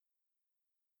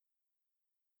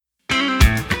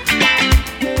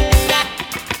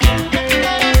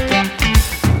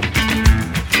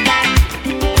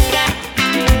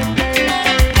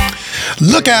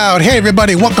Look out. Hey,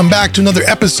 everybody. Welcome back to another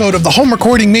episode of the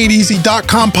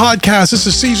HomeRecordingMadeEasy.com podcast. This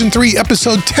is season 3,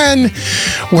 episode 10.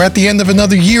 We're at the end of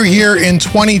another year here in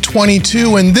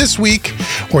 2022. And this week,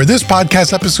 or this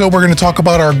podcast episode, we're going to talk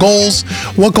about our goals.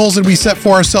 What goals did we set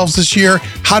for ourselves this year?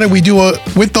 How did we do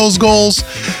with those goals?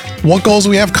 What goals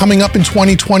we have coming up in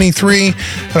 2023.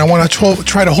 And I want to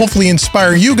try to hopefully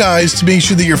inspire you guys to make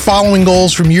sure that you're following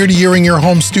goals from year to year in your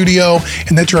home studio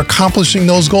and that you're accomplishing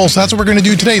those goals. So that's what we're going to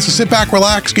do today. So sit back,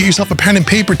 relax, get yourself a pen and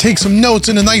paper, take some notes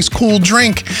and a nice cool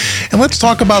drink. And let's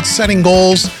talk about setting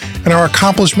goals and our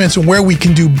accomplishments and where we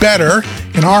can do better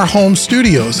in our home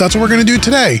studios. That's what we're going to do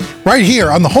today, right here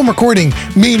on the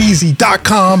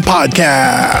HomeRecordingMadeEasy.com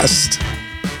podcast.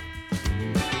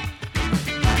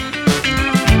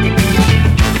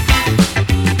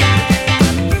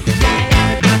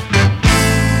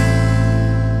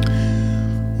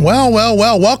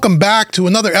 Well, welcome back to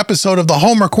another episode of the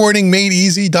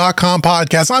HomeRecordingMadeEasy.com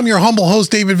podcast. I'm your humble host,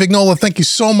 David Vignola. Thank you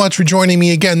so much for joining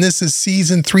me again. This is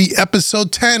season 3,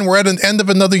 episode 10. We're at the end of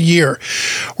another year.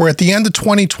 We're at the end of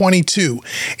 2022.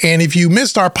 And if you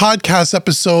missed our podcast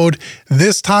episode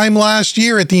this time last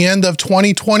year at the end of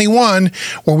 2021,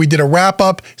 where we did a wrap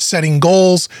up, setting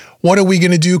goals, what are we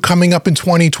going to do coming up in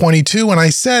 2022? And I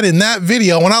said in that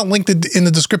video, and I'll link it in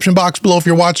the description box below if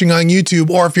you're watching on YouTube,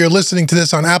 or if you're listening to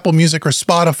this on Apple Music or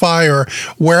Spotify or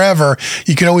wherever,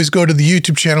 you can always go to the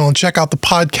YouTube channel and check out the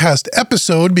podcast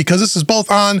episode, because this is both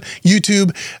on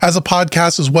YouTube as a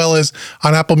podcast as well as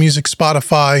on Apple Music,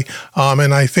 Spotify,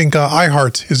 and I think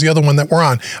iHeart is the other one that we're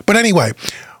on. But anyway,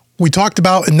 we talked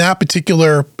about in that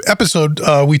particular episode,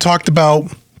 we talked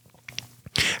about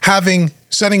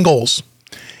setting goals.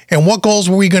 And what goals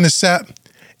were we going to set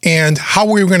and how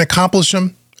were we going to accomplish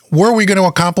them? Were we going to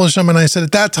accomplish them? And I said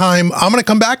at that time, I'm going to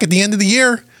come back at the end of the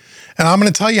year and I'm going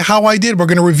to tell you how I did. We're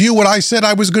going to review what I said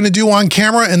I was going to do on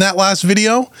camera in that last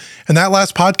video and that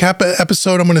last podcast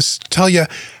episode. I'm going to tell you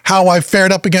how I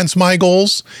fared up against my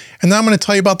goals. And then I'm going to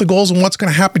tell you about the goals and what's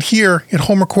going to happen here at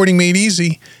Home Recording Made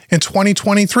Easy in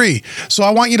 2023. So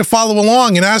I want you to follow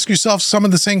along and ask yourself some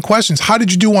of the same questions. How did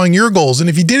you do on your goals? And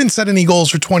if you didn't set any goals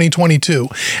for 2022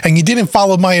 and you didn't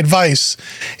follow my advice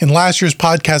in last year's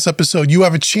podcast episode, you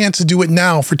have a chance to do it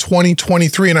now for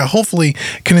 2023. And I hopefully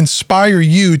can inspire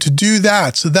you to do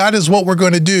that. So that is what we're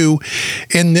going to do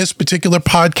in this particular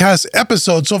podcast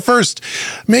episode. So first,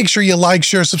 make sure you like,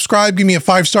 share, subscribe, give me a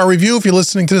 5-star review. If you're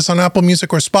listening to this on Apple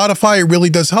Music or Spotify, it really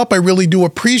does help. I really do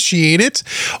appreciate it.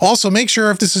 Also, make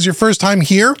sure if this is your first time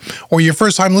here or your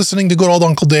first time listening to good old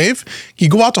Uncle Dave, you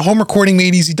go out to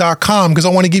HomeRecordingMadeEasy.com, because I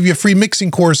want to give you a free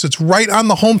mixing course. It's right on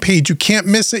the homepage. You can't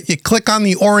miss it. You click on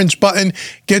the orange button,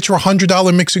 get your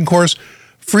 $100 mixing course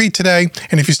free today.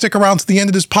 And if you stick around to the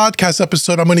end of this podcast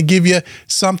episode, I'm going to give you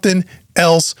something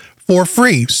else for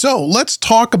free. So let's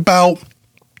talk about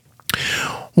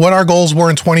what our goals were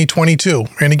in 2022.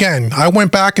 And again, I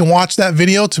went back and watched that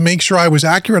video to make sure I was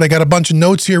accurate. I got a bunch of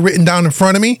notes here written down in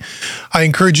front of me. I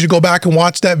encourage you to go back and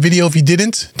watch that video if you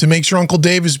didn't, to make sure Uncle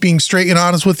Dave is being straight and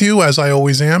honest with you, as I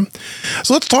always am.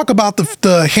 So let's talk about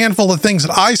the handful of things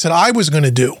that I said I was going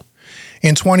to do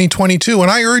in 2022.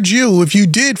 And I urge you, if you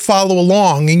did follow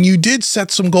along and you did set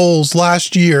some goals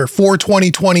last year for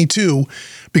 2022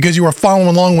 because you were following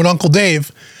along with Uncle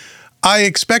Dave, I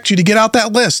expect you to get out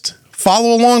that list.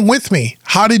 Follow along with me.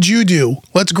 How did you do?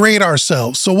 Let's grade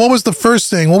ourselves. So what was the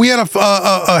first thing? Well, we had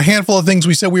a handful of things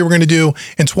we said we were going to do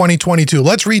in 2022.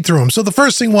 Let's read through them. So the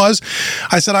first thing was,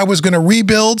 I said I was going to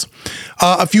rebuild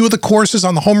a few of the courses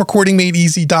on the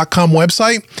HomeRecordingMadeEasy.com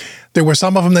website. There were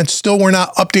some of them that still were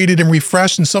not updated and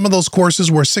refreshed, and some of those courses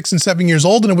were 6 and 7 years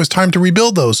old, and it was time to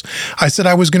rebuild those. I said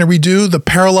I was going to redo the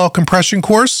parallel compression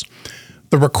course,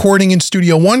 the recording in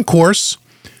Studio One course,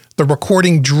 the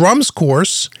recording drums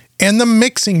course, and the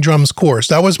mixing drums course.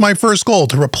 That was my first goal,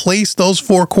 to replace those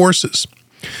 4 courses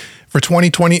for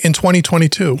 2020 and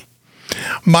 2022.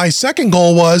 My second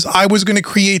goal was I was going to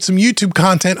create some YouTube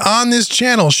content on this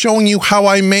channel showing you how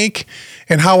I make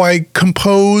and how I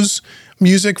compose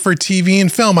music for TV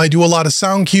and film. I do a lot of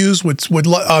sound cues with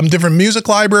different music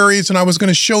libraries, and I was going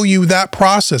to show you that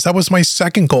process. That was my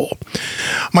second goal.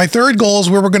 My third goal is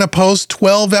we were going to post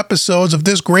 12 episodes of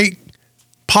this great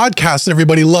podcast that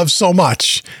everybody loves so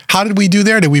much. How did we do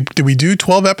there? Did we do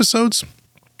 12 episodes?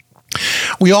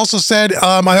 We also said,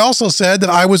 I also said that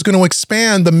I was going to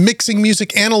expand the Mixing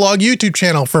Music Analog YouTube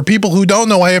channel. For people who don't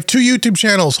know, I have 2 YouTube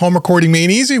channels, Home Recording Made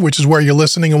Easy, which is where you're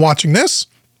listening and watching this,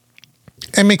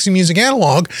 and Mixing Music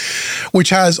Analog, which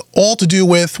has all to do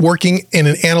with working in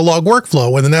an analog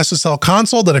workflow with an SSL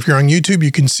console that if you're on YouTube,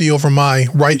 you can see over my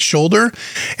right shoulder,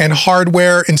 and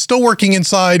hardware, and still working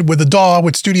inside with a DAW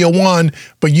with Studio One,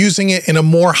 but using it in a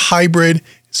more hybrid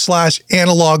 /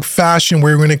 analog fashion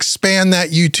where we're going to expand that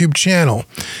YouTube channel.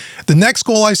 The next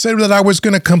goal I said that I was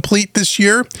going to complete this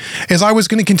year is I was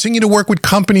going to continue to work with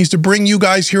companies to bring you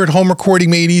guys here at Home Recording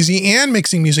Made Easy and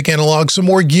Mixing Music Analog some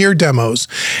more gear demos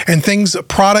and things,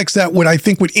 products that I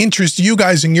think would interest you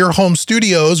guys in your home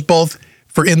studios, both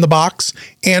for in the box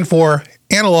and for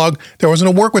analog. That I was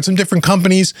going to work with some different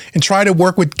companies and try to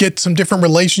get some different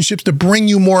relationships to bring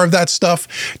you more of that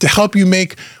stuff to help you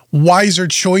make wiser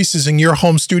choices in your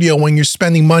home studio when you're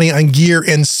spending money on gear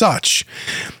and such.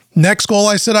 Next goal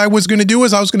I said I was going to do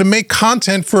is I was going to make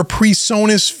content for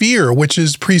PreSonus Sphere, which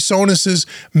is PreSonus's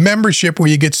membership where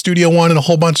you get Studio One and a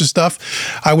whole bunch of stuff.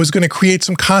 I was going to create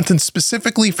some content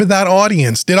specifically for that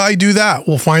audience. Did I do that?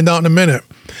 We'll find out in a minute.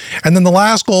 And then the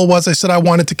last goal was I said I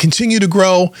wanted to continue to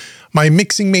grow my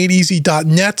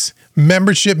mixingmadeeasy.net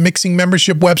mixing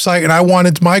membership website.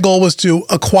 And my goal was to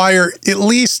acquire at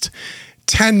least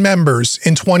 10 members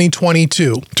in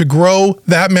 2022 to grow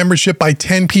that membership by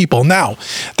 10 people. Now,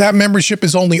 that membership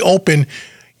is only open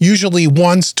usually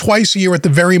twice a year at the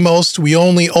very most. We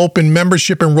only open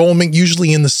membership enrollment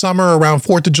usually in the summer around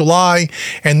 4th of July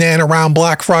and then around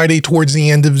Black Friday towards the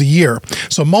end of the year.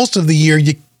 So most of the year,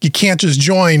 you can't just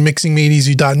join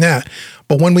mixingmadeeasy.net.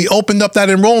 But when we opened up that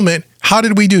enrollment, how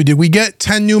did we do? Did we get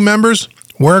 10 new members?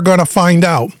 We're going to find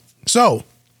out. So,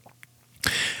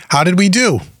 how did we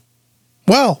do?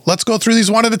 Well, let's go through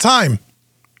these one at a time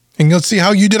and you'll see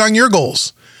how you did on your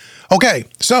goals. Okay,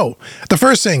 so the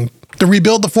first thing, to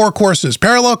rebuild the 4 courses: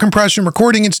 parallel compression,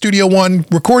 recording in Studio One,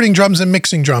 recording drums, and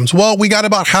mixing drums. Well, we got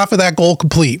about half of that goal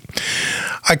complete.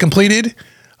 I completed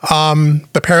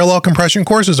the parallel compression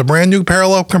course. Is a brand new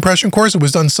parallel compression course. It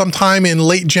was done sometime in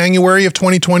late January of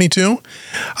 2022.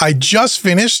 I just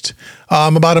finished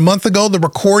about a month ago the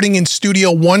recording in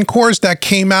Studio One course that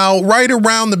came out right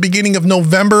around the beginning of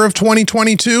November of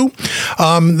 2022.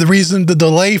 The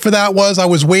delay for that was I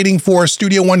was waiting for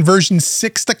Studio One version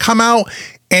 6 to come out.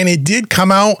 And it did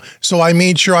come out, so I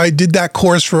made sure I did that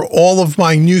course for all of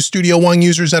my new Studio One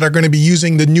users that are going to be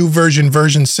using the new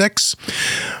version 6.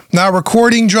 Now,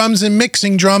 recording drums and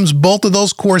mixing drums, both of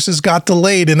those courses got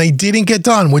delayed and they didn't get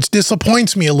done, which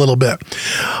disappoints me a little bit.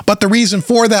 But the reason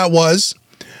for that was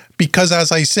because, as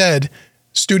I said,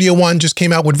 Studio One just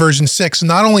came out with version 6.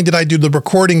 Not only did I do the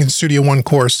recording in Studio One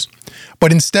course,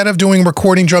 but instead of doing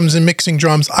recording drums and mixing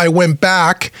drums, I went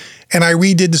back and I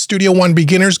redid the Studio One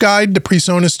Beginner's Guide, the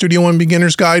PreSonus Studio One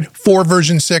Beginner's Guide for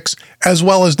version 6, as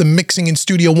well as the Mixing in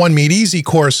Studio One Made Easy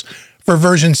course for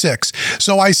version 6.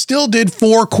 So I still did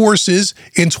 4 courses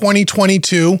in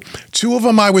 2022. 2 of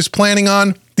them I was planning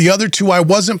on. The other 2 I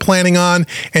wasn't planning on,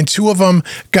 and 2 of them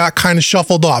got kind of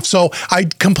shuffled off. So I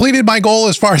completed my goal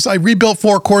as far as I rebuilt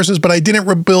 4 courses, but I didn't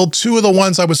rebuild 2 of the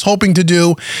ones I was hoping to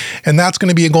do, and that's going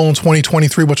to be a goal in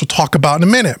 2023, which we'll talk about in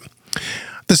a minute.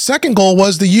 The second goal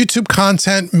was the YouTube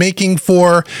content making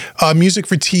for music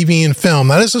for TV and film.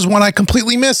 Now, this is one I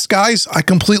completely missed, guys. I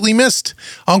completely missed.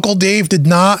 Uncle Dave did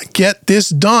not get this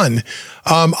done.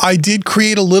 I did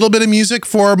create a little bit of music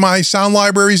for my sound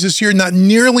libraries this year, not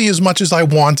nearly as much as I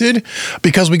wanted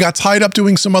because we got tied up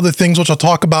doing some other things, which I'll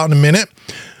talk about in a minute.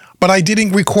 But I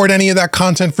didn't record any of that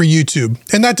content for YouTube.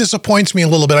 And that disappoints me a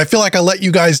little bit. I feel like I let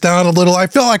you guys down a little. I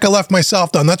feel like I left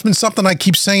myself down. That's been something I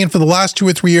keep saying for the last 2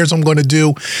 or 3 years I'm going to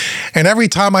do. And every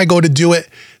time I go to do it,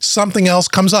 something else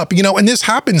comes up, and this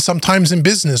happens sometimes in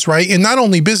business, right? And not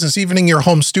only business, even in your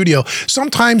home studio.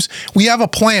 Sometimes we have a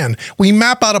plan. We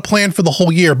map out a plan for the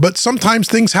whole year, but sometimes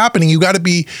things happen and you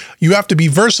have to be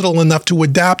versatile enough to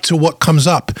adapt to what comes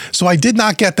up. So I did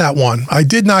not get that one. I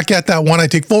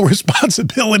take full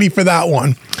responsibility for that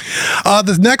one.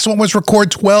 The next one was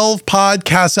record 12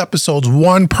 podcast episodes,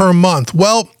 1 per month.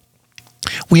 Well,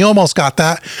 we almost got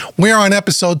that. We're on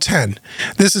episode 10.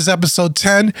 This is episode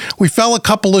 10. We fell a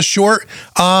couple of short.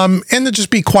 And to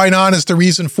just be quite honest, the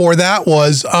reason for that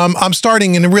was I'm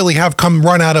starting and really have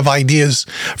run out of ideas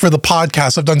for the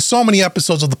podcast. I've done so many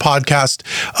episodes of the podcast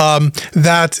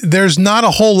that there's not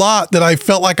a whole lot that I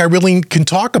felt like I really can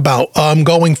talk about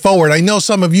going forward. I know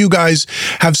some of you guys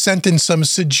have sent in some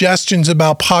suggestions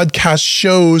about podcast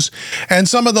shows, and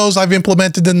some of those I've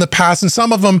implemented in the past, and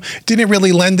some of them didn't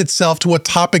really lend itself to what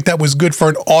topic that was good for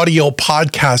an audio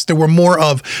podcast. They were more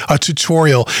of a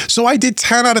tutorial. So I did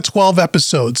 10 out of 12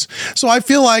 episodes. So I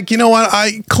feel like, you know what,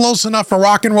 I close enough for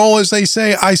rock and roll, as they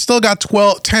say. I still got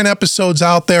 10 episodes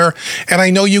out there, and I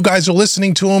know you guys are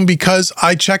listening to them because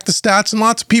I check the stats, and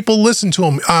lots of people listen to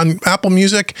them on Apple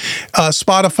Music,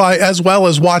 Spotify, as well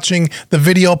as watching the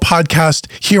video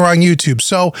podcast here on YouTube.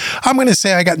 So I'm going to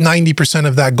say I got 90%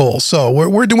 of that goal. So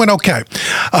we're doing okay.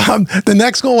 The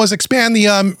next goal was expand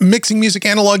the Mixing Music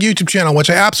Analog YouTube channel, which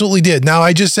I absolutely did. Now,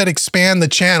 I just said expand the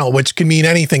channel, which can mean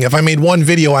anything. If I made one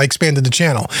video, I expanded the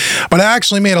channel. But I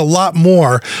actually made a lot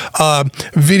more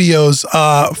videos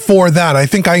for that. I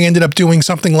think I ended up doing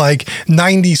something like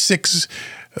 96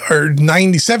 or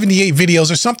 78 videos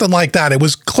or something like that. It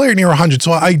was clear near 100.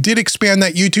 So I did expand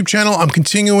that YouTube channel. I'm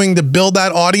continuing to build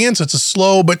that audience. It's a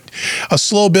slow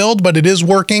build, but it is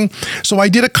working. So I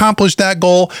did accomplish that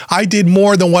goal. I did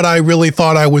more than what I really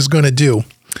thought I was going to do.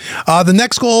 The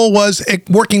next goal was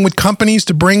working with companies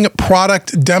to bring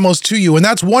product demos to you. And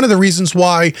that's one of the reasons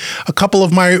why a couple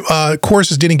of my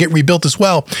courses didn't get rebuilt as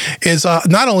well, is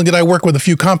not only did I work with a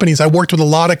few companies, I worked with a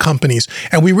lot of companies.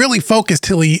 And we really focused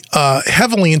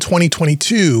heavily in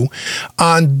 2022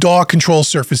 on DAW control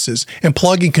surfaces and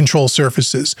plugin control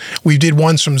surfaces. We did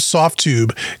ones from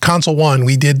Softube, Console One.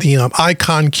 We did the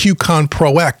Icon QCon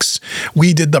Pro X.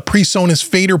 We did the PreSonus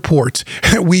fader port.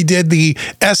 We did the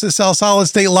SSL solid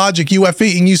state Logic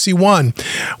UF8 and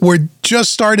UC1. We're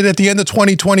just started at the end of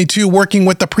 2022 working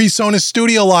with the PreSonus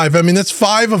Studio Live. I mean, that's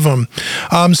 5 of them.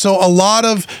 So a lot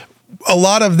of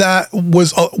that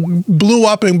was blew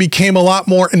up and became a lot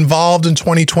more involved in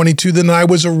 2022 than I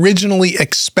was originally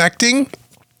expecting.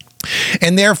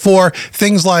 And therefore,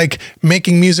 things like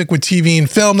making music with TV and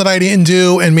film that I didn't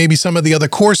do, and maybe some of the other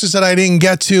courses that I didn't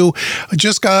get to,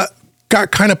 just got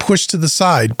kind of pushed to the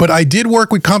side. But I did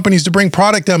work with companies to bring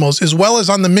product demos, as well as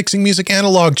on the Mixing Music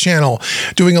Analog channel,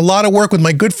 doing a lot of work with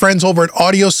my good friends over at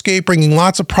Audioscape, bringing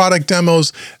lots of product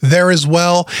demos there as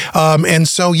well. And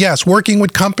so, yes, working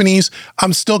with companies,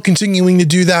 I'm still continuing to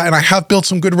do that. And I have built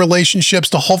some good relationships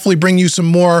to hopefully bring you some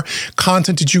more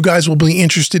content that you guys will be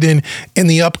interested in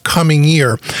the upcoming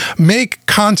year. Make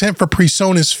content for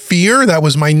PreSonus Sphere. That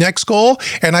was my next goal.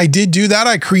 And I did do that.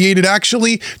 I created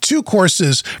actually 2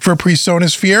 courses for PreSonus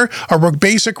Sphere, a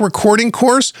basic recording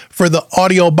course for the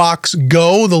AudioBox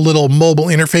Go, the little mobile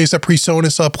interface that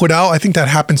PreSonus put out. I think that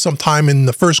happened sometime in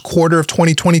the first quarter of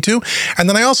 2022. And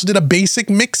then I also did a basic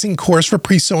mixing course for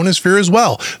PreSonus Sphere as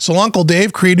well. So Uncle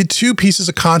Dave created 2 pieces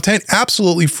of content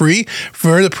absolutely free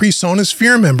for the PreSonus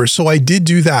Sphere members. So I did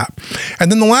do that.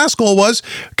 And then the last goal was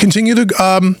continue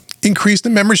to increase the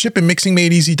membership in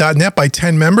MixingMadeEasy.net by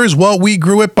 10 members. Well, we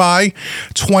grew it by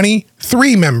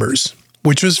 23 members,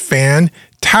 which was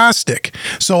fantastic.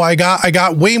 So I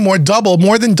got way more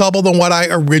than double than what I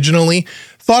originally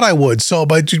thought I would. So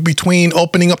between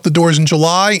opening up the doors in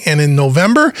July and in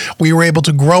November, we were able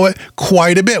to grow it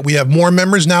quite a bit. We have more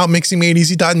members now at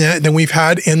MixingMadeEasy.net than we've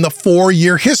had in the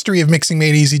 4-year history of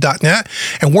MixingMadeEasy.net.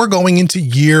 And we're going into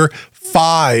year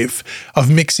 5 of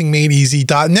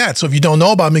MixingMadeEasy.net. So if you don't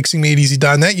know about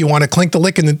MixingMadeEasy.net, you want to click the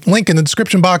link in the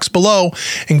description box below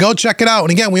and go check it out.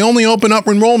 And again, we only open up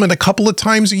enrollment a couple of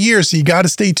times a year, so you got to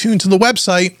stay tuned to the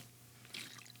website.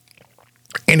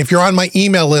 And if you're on my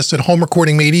email list at Home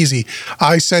Recording Made Easy,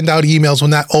 I send out emails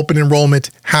when that open enrollment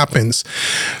happens.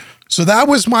 So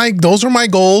those are my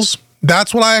goals.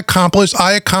 That's what I accomplished.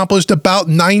 I accomplished about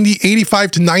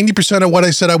 85 to 90% of what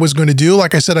I said I was going to do.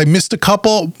 Like I said, I missed a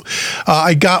couple.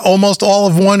 I got almost all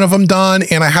of one of them done,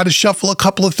 and I had to shuffle a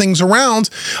couple of things around,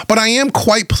 but I am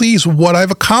quite pleased with what I've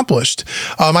accomplished.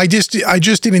 I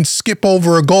just didn't skip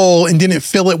over a goal and didn't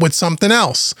fill it with something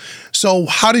else. So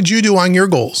how did you do on your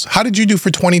goals? How did you do for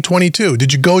 2022?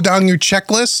 Did you go down your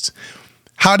checklist?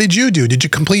 How did you do? Did you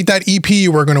complete that EP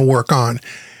you were going to work on?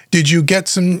 Did you get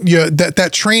that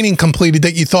training completed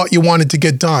that you thought you wanted to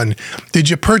get done? Did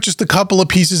you purchase a couple of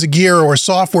pieces of gear or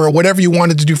software or whatever you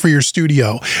wanted to do for your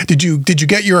studio? Did you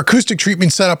get your acoustic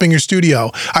treatment set up in your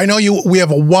studio? I know we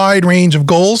have a wide range of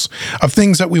goals of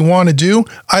things that we want to do.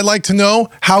 I'd like to know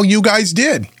how you guys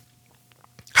did.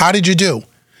 How did you do?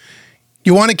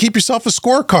 You want to keep yourself a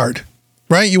scorecard,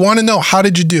 right? You want to know, how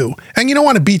did you do? And you don't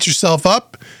want to beat yourself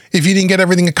up if you didn't get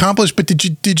everything accomplished, but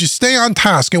did you stay on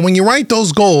task? And when you write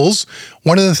those goals,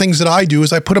 one of the things that I do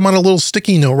is I put them on a little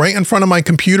sticky note right in front of my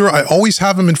computer. I always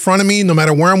have them in front of me, no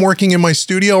matter where I'm working, in my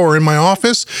studio or in my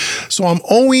office. So I'm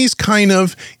always kind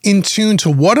of in tune to,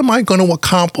 what am I going to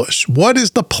accomplish? What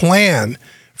is the plan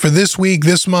for this week,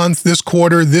 this month, this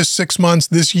quarter, this 6 months,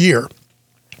 this year?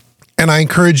 And I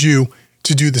encourage you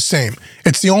to do the same.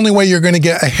 It's the only way you're going to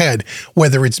get ahead,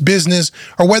 whether it's business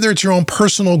or whether it's your own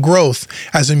personal growth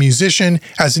as a musician,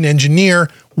 as an engineer,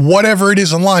 whatever it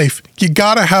is in life. You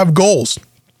got to have goals,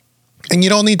 and you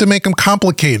don't need to make them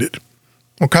complicated.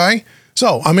 Okay?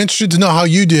 So I'm interested to know how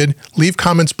you did. Leave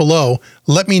comments below.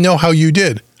 Let me know how you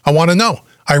did. I want to know.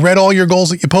 I read all your goals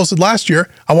that you posted last year.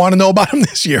 I want to know about them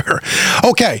this year.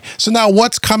 Okay, so now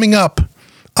what's coming up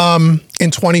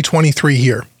in 2023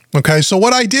 here? Okay, so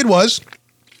what I did was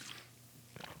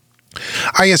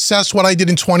I assessed what I did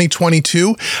in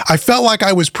 2022. I felt like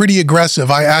I was pretty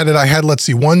aggressive. I had, let's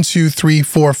see, 1, 2, 3,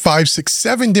 4, 5, 6,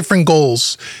 7 different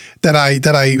goals that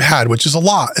I had, which is a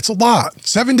lot. It's a lot.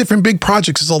 7 different big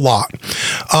projects is a lot.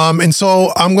 And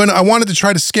so I wanted to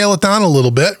try to scale it down a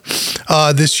little bit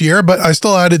this year, but I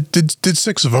still did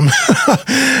 6 of them.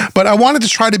 But I wanted to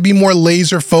try to be more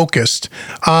laser focused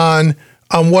on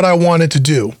what I wanted to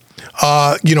do.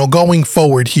 Going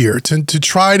forward here to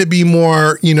try to be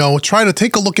more, try to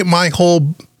take a look at my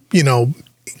whole,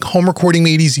 Home Recording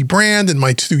Made Easy brand and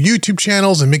my 2 YouTube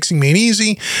channels and Mixing Made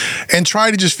Easy, and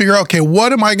try to just figure out, okay,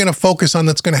 what am I going to focus on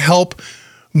that's going to help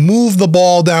move the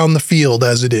ball down the field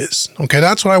as it is? Okay,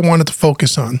 that's what I wanted to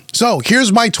focus on. So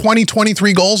here's my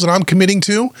 2023 goals that I'm committing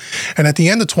to. And at the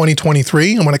end of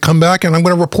 2023, I'm going to come back and I'm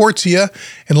going to report to you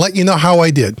and let you know how I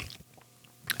did.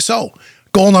 So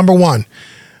goal number 1.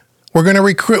 We're going to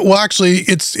recruit. Well, actually,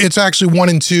 it's actually 1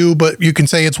 and 2, but you can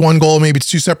say it's 1 goal. Maybe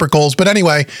it's 2 separate goals. But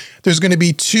anyway, there's going to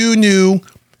be 2 new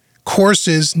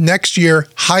courses next year,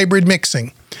 hybrid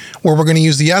mixing, where we're going to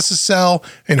use the SSL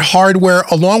and hardware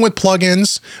along with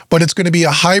plugins, but it's going to be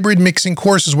a hybrid mixing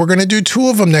courses. We're going to do 2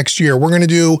 of them next year. We're going to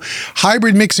do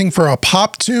hybrid mixing for a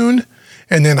pop tune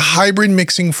and then hybrid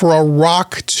mixing for a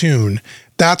rock tune.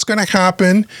 That's going to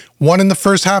happen, 1 in the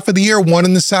first half of the year, 1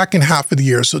 in the second half of the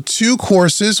year. So 2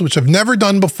 courses, which I've never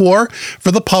done before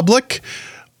for the public,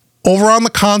 over on the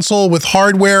console with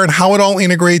hardware and how it all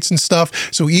integrates and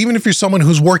stuff. So even if you're someone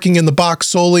who's working in the box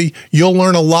solely, you'll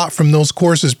learn a lot from those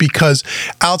courses, because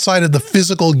outside of the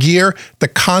physical gear, the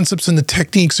concepts and the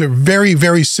techniques are very,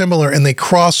 very similar, and they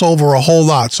cross over a whole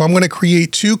lot. So I'm going to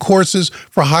create 2 courses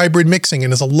for hybrid mixing.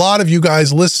 And there's a lot of you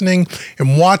guys listening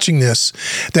and watching this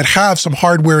that have some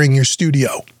hardware in your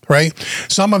studio, right?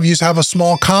 Some of you have a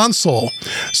small console.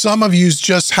 Some of you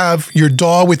just have your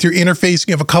DAW with your interface.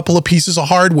 You have a couple of pieces of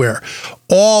hardware.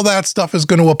 All that stuff is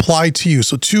going to apply to you.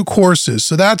 So 2 courses.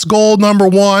 So that's goal number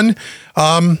 1,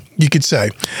 you could say.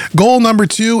 Goal number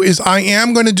 2 is I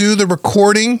am going to do the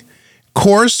recording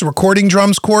course, the recording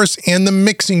drums course, and the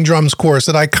mixing drums course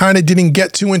that I kind of didn't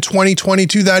get to in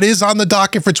 2022. That is on the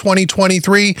docket for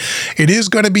 2023. It is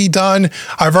going to be done.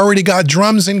 I've already got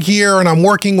drums in here, and I'm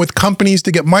working with companies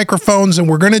to get microphones, and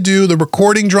we're going to do the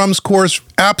recording drums course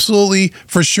absolutely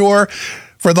for sure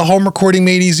for the Home Recording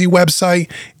Made Easy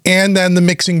website, and then the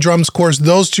mixing drums course.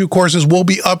 Those 2 courses will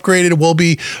be upgraded, will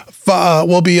be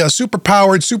super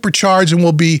powered, supercharged, and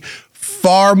will be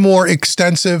far more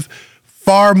extensive,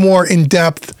 far more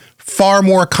in-depth, far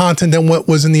more content than what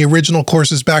was in the original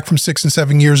courses back from 6 and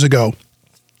 7 years ago.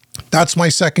 That's my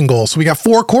second goal. So we got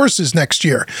 4 courses next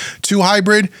year, 2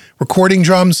 hybrid, recording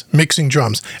drums, mixing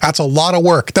drums. That's a lot of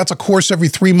work. That's a course every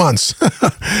 3 months.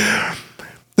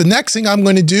 The next thing I'm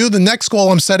going to do, the next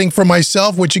goal I'm setting for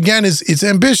myself, which again is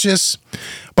ambitious,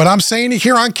 but I'm saying it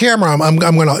here on camera. I'm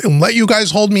going to let you guys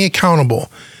hold me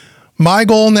accountable. My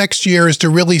goal next year is to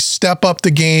really step up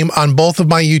the game on both of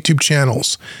my YouTube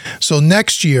channels. So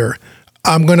next year,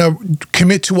 I'm going to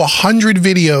commit to 100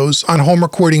 videos on Home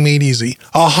Recording Made Easy.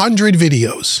 100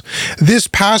 videos. This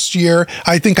past year,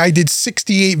 I think I did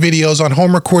 68 videos on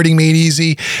Home Recording Made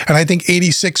Easy, and I think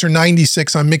 86 or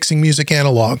 96 on Mixing Music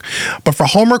Analog. But for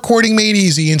Home Recording Made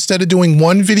Easy, instead of doing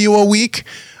 1 video a week,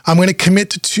 I'm going to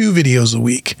commit to 2 videos a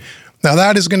week. Now,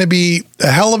 that is going to be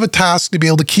a hell of a task to be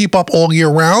able to keep up all year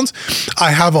round.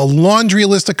 I have a laundry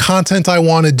list of content I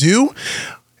want to do.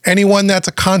 Anyone that's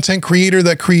a content creator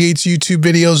that creates YouTube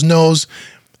videos knows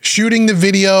shooting the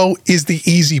video is the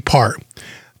easy part.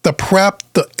 The prep,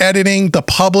 the editing, the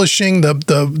publishing, the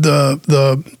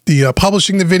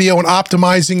publishing the video and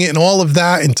optimizing it and all of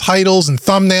that, and titles and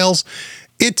thumbnails,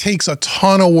 it takes a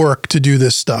ton of work to do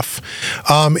this stuff.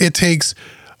 It takes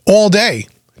all day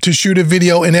to shoot a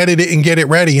video and edit it and get it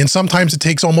ready. And sometimes it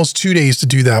takes almost 2 days to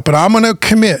do that. But I'm going to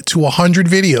commit to 100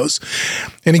 videos.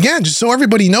 And again, just so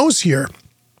everybody knows here,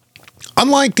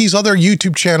 unlike these other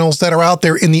YouTube channels that are out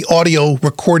there in the audio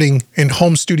recording and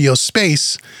home studio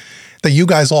space, that you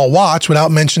guys all watch without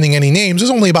mentioning any names.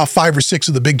 There's only about 5 or 6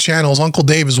 of the big channels. Uncle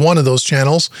Dave is one of those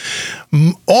channels.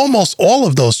 Almost all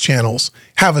of those channels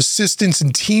have assistants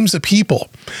and teams of people.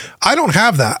 I don't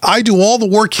have that. I do all the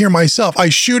work here myself. I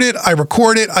shoot it, I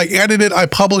record it, I edit it, I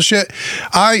publish it.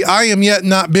 I am yet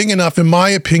not big enough, in my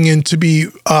opinion, to be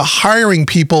hiring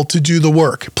people to do the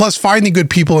work. Plus, finding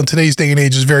good people in today's day and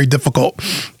age is very difficult.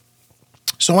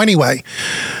 So anyway,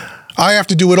 I have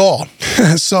to do it all.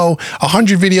 So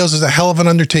 100 videos is a hell of an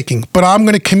undertaking, but I'm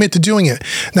going to commit to doing it.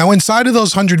 Now, inside of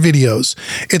those 100 videos,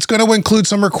 it's going to include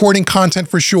some recording content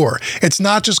for sure. It's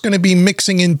not just going to be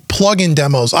mixing in plug-in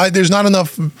demos. There's not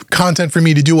enough content for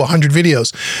me to do 100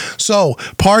 videos. So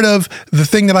part of the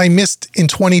thing that I missed in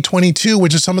 2022,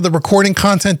 which is some of the recording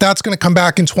content, that's going to come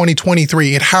back in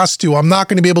 2023. It has to. I'm not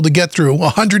going to be able to get through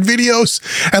 100 videos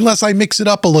unless I mix it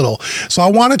up a little. So I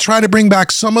want to try to bring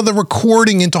back some of the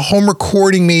recording into home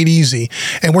recording made easy.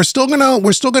 And we're still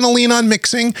gonna lean on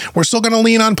mixing. We're still gonna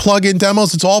lean on plug-in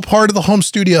demos. It's all part of the home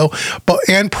studio,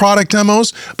 and product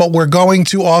demos. But we're going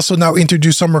to also now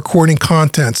introduce some recording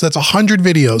content. So that's 100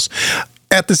 videos.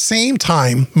 At the same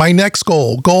time, my next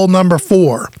goal number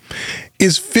 4,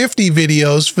 is 50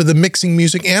 videos for the Mixing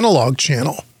Music Analog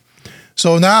channel.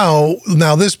 So now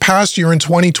this past year in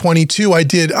 2022, I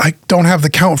don't have the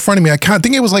count in front of me. I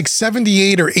think it was like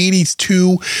 78 or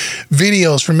 82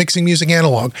 videos for Mixing Music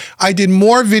Analog. I did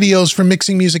more videos for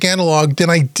Mixing Music Analog than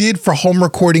I did for Home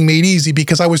Recording Made Easy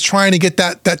because I was trying to get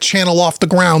that channel off the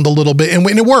ground a little bit, and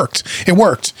it worked. It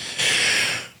worked.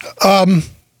 But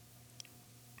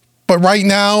right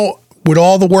now, with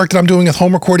all the work that I'm doing with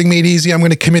Home Recording Made Easy, I'm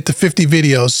going to commit to 50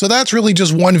 videos. So that's really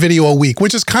just one video a week,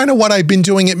 which is kind of what I've been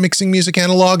doing at Mixing Music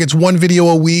Analog. It's one video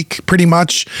a week, pretty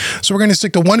much. So we're going to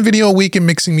stick to one video a week in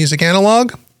Mixing Music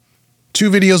Analog, 2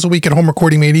 videos a week at Home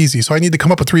Recording Made Easy. So I need to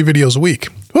come up with 3 videos a week.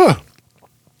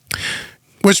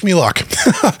 Wish me luck.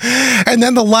 And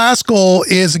then the last goal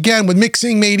is, again, with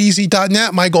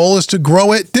mixingmadeeasy.net, my goal is to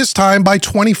grow it this time by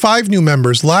 25 new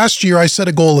members. Last year, I set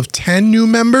a goal of 10 new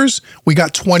members. We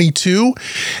got 22.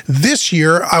 This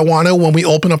year, I want to, when we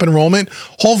open up enrollment,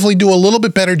 hopefully do a little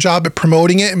bit better job at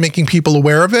promoting it and making people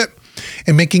aware of it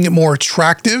and making it more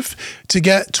attractive to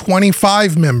get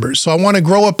 25 members. So I want to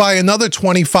grow it by another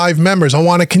 25 members. I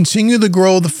want to continue to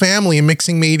grow the family in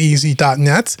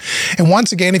mixingmadeeasy.net. And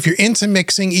once again, if you're into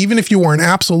mixing, even if you are an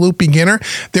absolute beginner,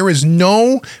 there is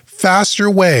no faster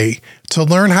way to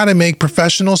learn how to make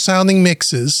professional sounding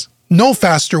mixes. No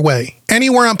faster way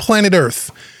anywhere on planet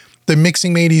Earth than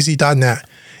mixingmadeeasy.net.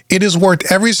 It is worth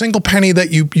every single penny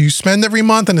that you spend every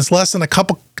month, and it's less than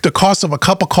the cost of a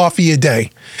cup of coffee a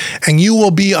day. And you will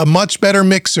be a much better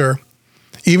mixer,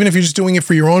 even if you're just doing it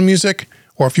for your own music,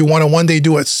 or if you want to one day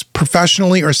do it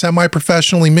professionally or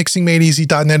semi-professionally.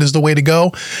 Mixingmadeeasy.net is the way to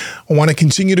go. I want to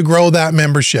continue to grow that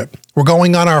membership. We're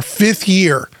going on our 5th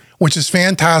year, which is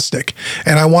fantastic.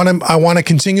 And I want to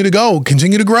continue to grow, and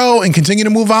continue to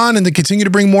move on, and to continue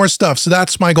to bring more stuff. So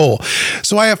that's my goal.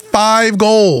 So I have 5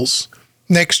 goals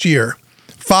next year.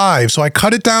 5. So I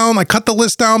cut it down. I cut the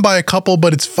list down by a couple,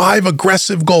 but it's 5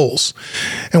 aggressive goals.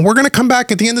 And we're going to come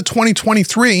back at the end of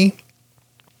 2023,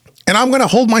 and I'm going to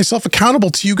hold myself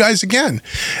accountable to you guys again.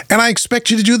 And I expect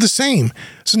you to do the same.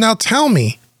 So now tell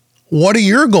me, what are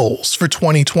your goals for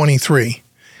 2023?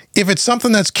 If it's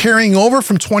something that's carrying over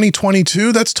from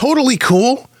 2022, that's totally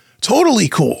cool. Totally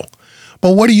cool.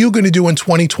 But what are you going to do in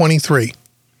 2023?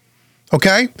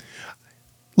 Okay?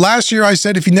 Last year, I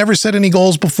said, if you never set any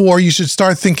goals before, you should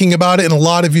start thinking about it. And a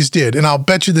lot of you did. And I'll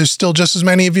bet you there's still just as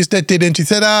many of you that didn't. You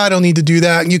said, I don't need to do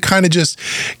that. And you kind of just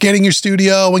get in your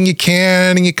studio when you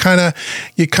can, and you kind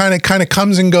of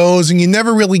comes and goes, and you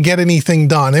never really get anything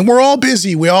done. And we're all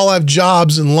busy. We all have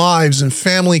jobs and lives and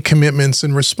family commitments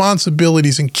and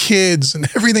responsibilities and kids and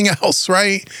everything else,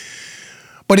 right?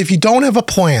 But if you don't have a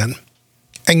plan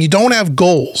and you don't have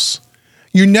goals,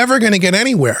 you're never going to get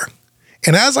anywhere.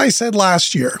 And as I said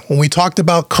last year, when we talked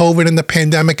about COVID and the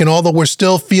pandemic, and although we're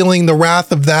still feeling the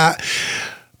wrath of that,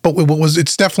 but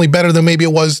it's definitely better than maybe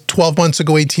it was 12 months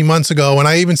ago, 18 months ago. And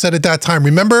I even said at that time,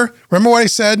 remember what I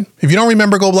said? If you don't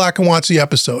remember, go back and watch the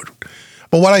episode.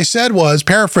 But what I said was,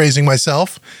 paraphrasing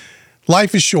myself,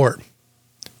 life is short.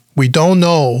 We don't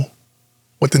know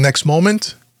what the next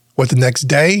moment, what the next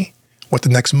day, what the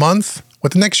next month,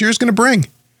 what the next year is going to bring,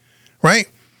 right?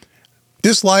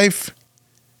 This life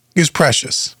is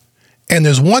precious. And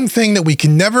there's one thing that we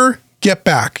can never get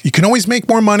back. You can always make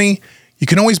more money. You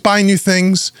can always buy new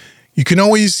things. You can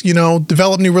always,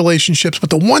 develop new relationships. But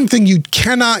the one thing you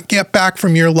cannot get back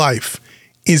from your life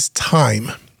is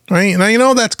time, right? And I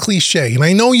know that's cliche, and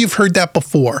I know you've heard that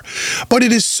before, but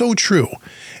it is so true.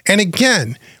 And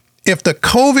again, if the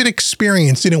COVID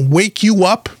experience didn't wake you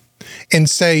up and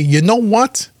say, you know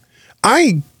what?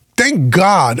 I thank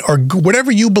God, or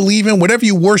whatever you believe in, whatever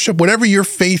you worship, whatever your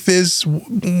faith is,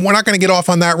 we're not going to get off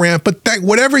on that rant, but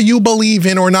whatever you believe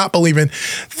in or not believe in,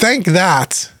 thank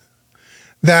that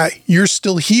you're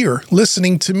still here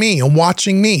listening to me and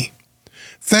watching me.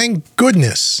 Thank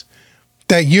goodness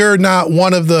that you're not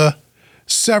one of the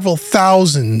several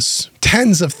thousands,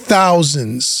 tens of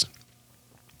thousands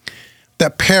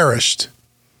that perished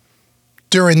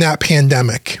during that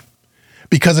pandemic.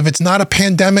 Because if it's not a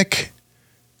pandemic,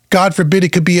 God forbid,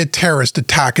 it could be a terrorist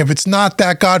attack. If it's not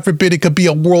that, God forbid, it could be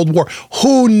a world war.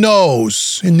 Who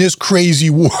knows in this crazy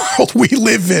world we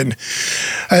live in? It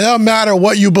doesn't matter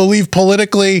what you believe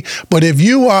politically, but if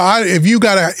you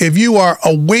are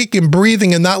awake and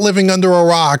breathing and not living under a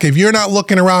rock, if you're not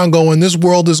looking around going, this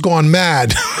world has gone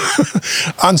mad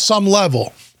on some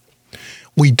level,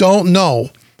 we don't know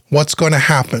what's going to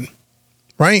happen,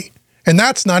 right? And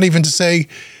that's not even to say,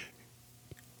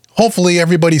 hopefully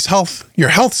everybody's your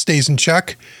health stays in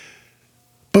check.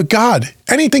 But God,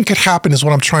 anything could happen is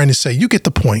what I'm trying to say. You get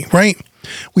the point, right?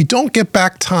 We don't get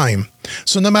back time.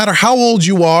 So no matter how old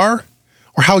you are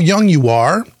or how young you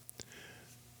are,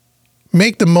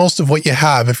 make the most of what you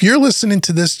have. If you're listening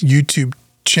to this YouTube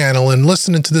channel and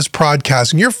listening to this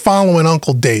podcast and you're following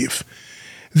Uncle Dave,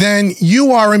 then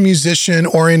you are a musician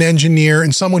or an engineer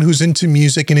and someone who's into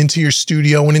music and into your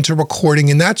studio and into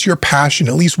recording, and that's your passion,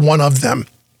 at least one of them.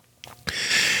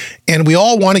 And we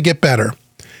all want to get better.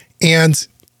 And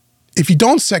if you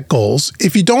don't set goals,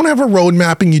 if you don't have a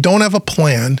roadmap and you don't have a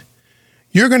plan,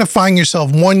 you're going to find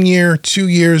yourself 1 year, 2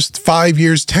 years, 5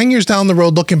 years, 10 years down the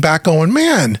road looking back going,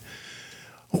 man,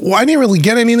 why didn't you really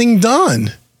get anything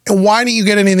done? And why didn't you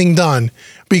get anything done?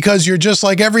 Because you're just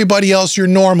like everybody else. You're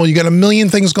normal. You got a million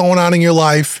things going on in your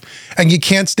life and you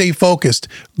can't stay focused.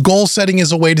 Goal setting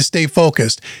is a way to stay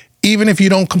focused. Even if you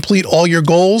don't complete all your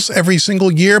goals every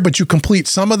single year, but you complete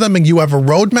some of them and you have a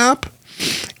roadmap,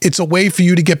 it's a way for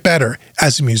you to get better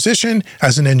as a musician,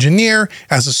 as an engineer,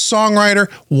 as a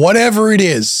songwriter, whatever it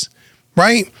is,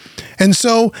 right? And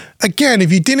so, again,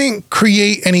 if you didn't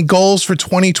create any goals for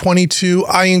 2022,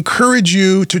 I encourage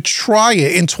you to try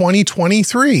it in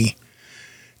 2023.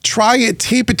 Try it,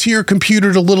 tape it to your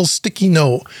computer, to a little sticky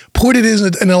note, put it as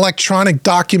an electronic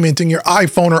document in your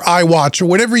iPhone or iWatch or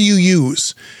whatever you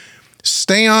use.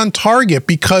 Stay on target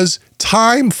because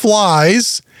time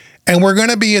flies and we're going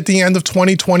to be at the end of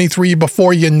 2023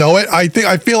 before you know it. I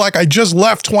feel like I just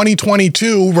left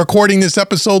 2022 recording this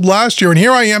episode last year and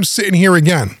here I am sitting here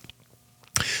again.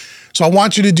 So I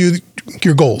want you to do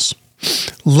your goals.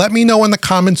 Let me know in the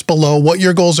comments below what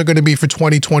your goals are going to be for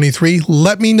 2023.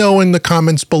 Let me know in the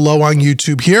comments below on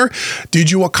YouTube here. Did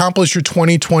you accomplish your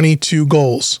 2022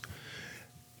 goals?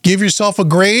 Give yourself a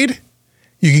grade.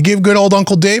 You can give good old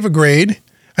Uncle Dave a grade.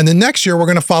 And then next year, we're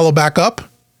going to follow back up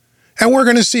and we're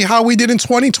going to see how we did in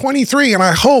 2023. And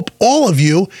I hope all of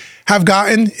you have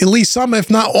gotten at least some, if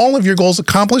not all of your goals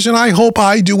accomplished. And I hope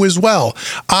I do as well.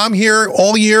 I'm here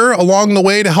all year along the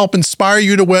way to help inspire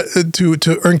you,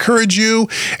 to encourage you,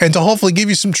 and to hopefully give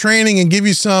you some training and give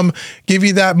you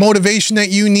that motivation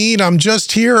that you need. I'm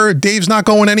just here. Dave's not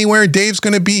going anywhere. Dave's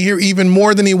going to be here even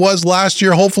more than he was last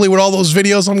year, hopefully with all those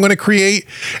videos I'm going to create.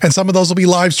 And some of those will be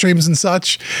live streams and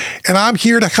such. And I'm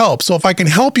here to help. So if I can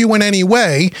help you in any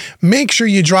way, make sure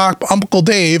you drop Uncle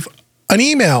Dave an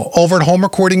email over at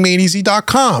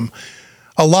homerecordingmadeeasy.com.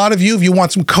 A lot of you, if you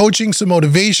want some coaching, some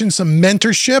motivation, some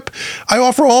mentorship, I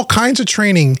offer all kinds of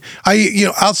training.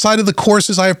 Outside of the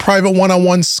courses, I have private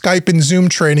one-on-one Skype and Zoom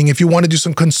training. If you want to do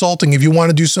some consulting, if you want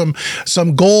to do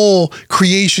some goal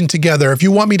creation together, if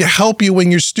you want me to help you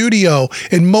in your studio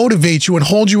and motivate you and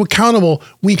hold you accountable,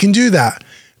 we can do that.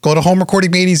 Go to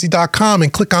homerecordingmadeeasy.com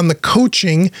and click on the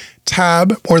coaching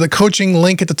tab or the coaching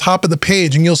link at the top of the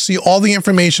page, and you'll see all the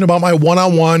information about my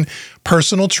one-on-one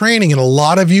personal training. And a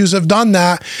lot of you have done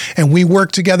that, and we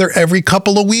work together every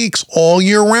couple of weeks, all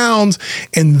year round.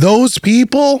 And those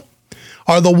people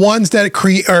are the ones that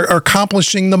are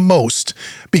accomplishing the most,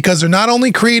 because they're not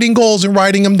only creating goals and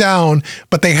writing them down,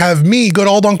 but they have me, good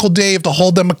old Uncle Dave, to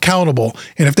hold them accountable.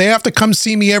 And if they have to come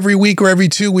see me every week or every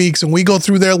 2 weeks and we go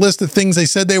through their list of things they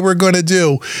said they were going to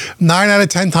do, 9 out of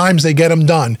 10 times they get them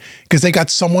done because they got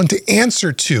someone to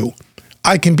answer to.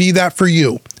 I can be that for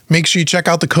you. Make sure you check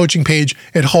out the coaching page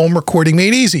at Home Recording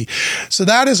Made Easy. So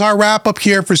that is our wrap up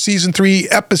here for season 3,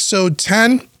 episode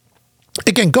 10.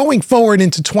 Again, going forward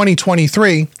into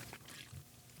 2023,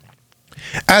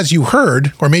 as you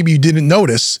heard, or maybe you didn't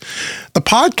notice, the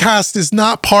podcast is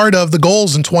not part of the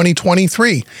goals in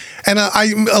 2023. And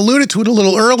I alluded to it a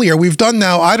little earlier. We've done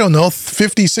now,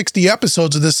 50, 60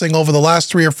 episodes of this thing over the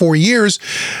last 3 or 4 years,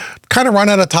 kind of run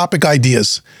out of topic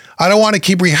ideas. I don't want to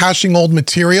keep rehashing old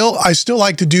material. I still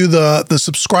like to do the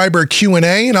subscriber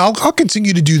Q&A, and I'll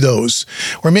continue to do those.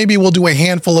 Or maybe we'll do a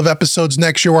handful of episodes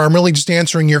next year where I'm really just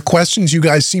answering your questions. You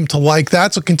guys seem to like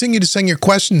that. So continue to send your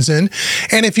questions in.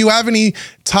 And if you have any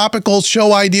topical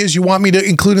show ideas you want me to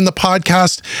include in the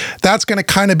podcast, that's going to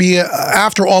kind of be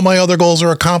after all my other goals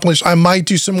are accomplished. I might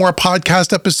do some more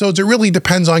podcast episodes. It really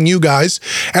depends on you guys.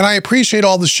 And I appreciate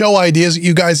all the show ideas that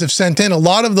you guys have sent in. A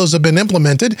lot of those have been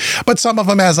implemented, but some of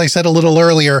them, as I said a little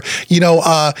earlier,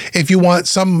 if you want,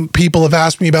 some people have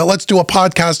asked me about, let's do a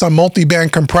podcast on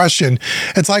multi-band compression.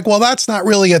 It's like, well, that's not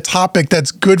really a topic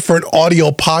that's good for an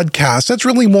audio podcast. That's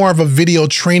really more of a video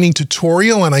training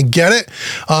tutorial, and I get it.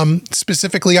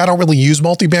 Specifically, I don't really use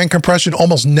multi-band compression,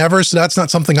 almost never, so that's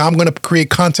not something I'm going to create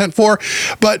content for.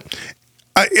 But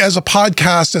as a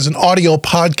podcast, as an audio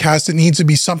podcast, it needs to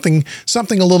be something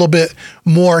a little bit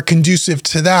more conducive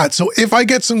to that. So if I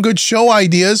get some good show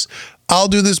ideas, I'll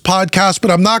do this podcast,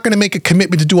 but I'm not going to make a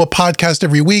commitment to do a podcast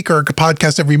every week or a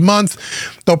podcast every month.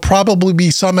 There'll probably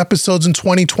be some episodes in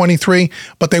 2023,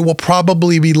 but they will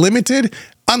probably be limited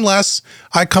unless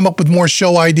I come up with more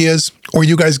show ideas or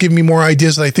you guys give me more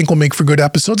ideas that I think will make for good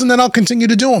episodes, and then I'll continue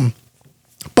to do them.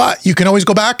 But you can always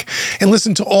go back and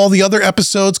listen to all the other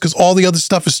episodes because all the other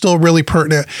stuff is still really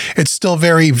pertinent. It's still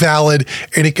very valid,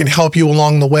 and it can help you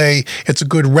along the way. It's a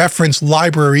good reference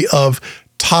library of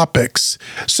topics.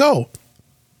 So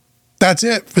that's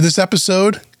it for this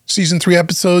episode, Season 3,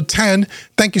 Episode 10.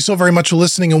 Thank you so very much for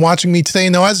listening and watching me today.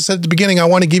 Now, as I said at the beginning, I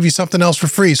want to give you something else for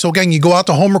free. So again, you go out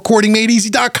to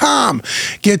homerecordingmadeeasy.com,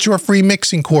 get your free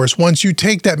mixing course. Once you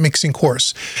take that mixing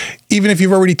course, even if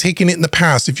you've already taken it in the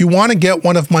past, if you want to get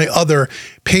one of my other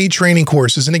paid training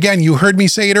courses, and again, you heard me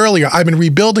say it earlier, I've been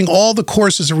rebuilding all the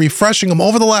courses and refreshing them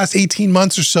over the last 18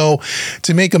 months or so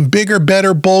to make them bigger,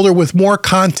 better, bolder, with more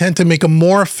content, to make them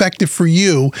more effective for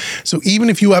you. So even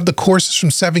if you have the courses from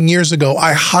 7 years ago,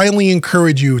 I highly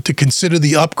encourage you to consider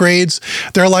the upgrades.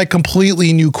 They're like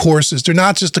completely new courses. They're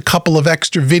not just a couple of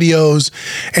extra videos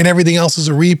and everything else is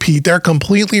a repeat. They're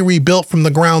completely rebuilt from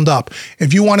the ground up.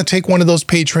 If you want to take one of those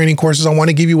paid training courses, I want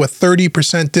to give you a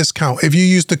 30% discount. If you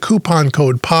use the coupon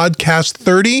code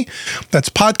podcast30, that's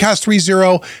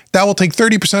podcast30, that will take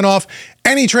 30% off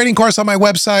any training course on my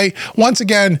website. Once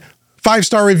again,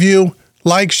 5-star review,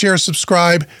 like, share,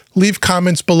 subscribe, leave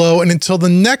comments below. And until the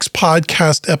next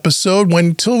podcast episode,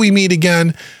 until we meet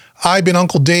again, I've been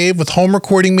Uncle Dave with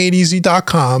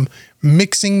homerecordingmadeeasy.com,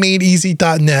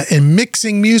 mixingmadeeasy.net, and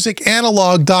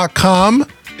mixingmusicanalog.com.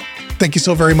 Thank you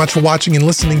so very much for watching and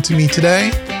listening to me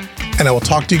today, and I will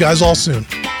talk to you guys all soon.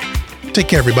 Take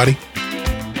care, everybody.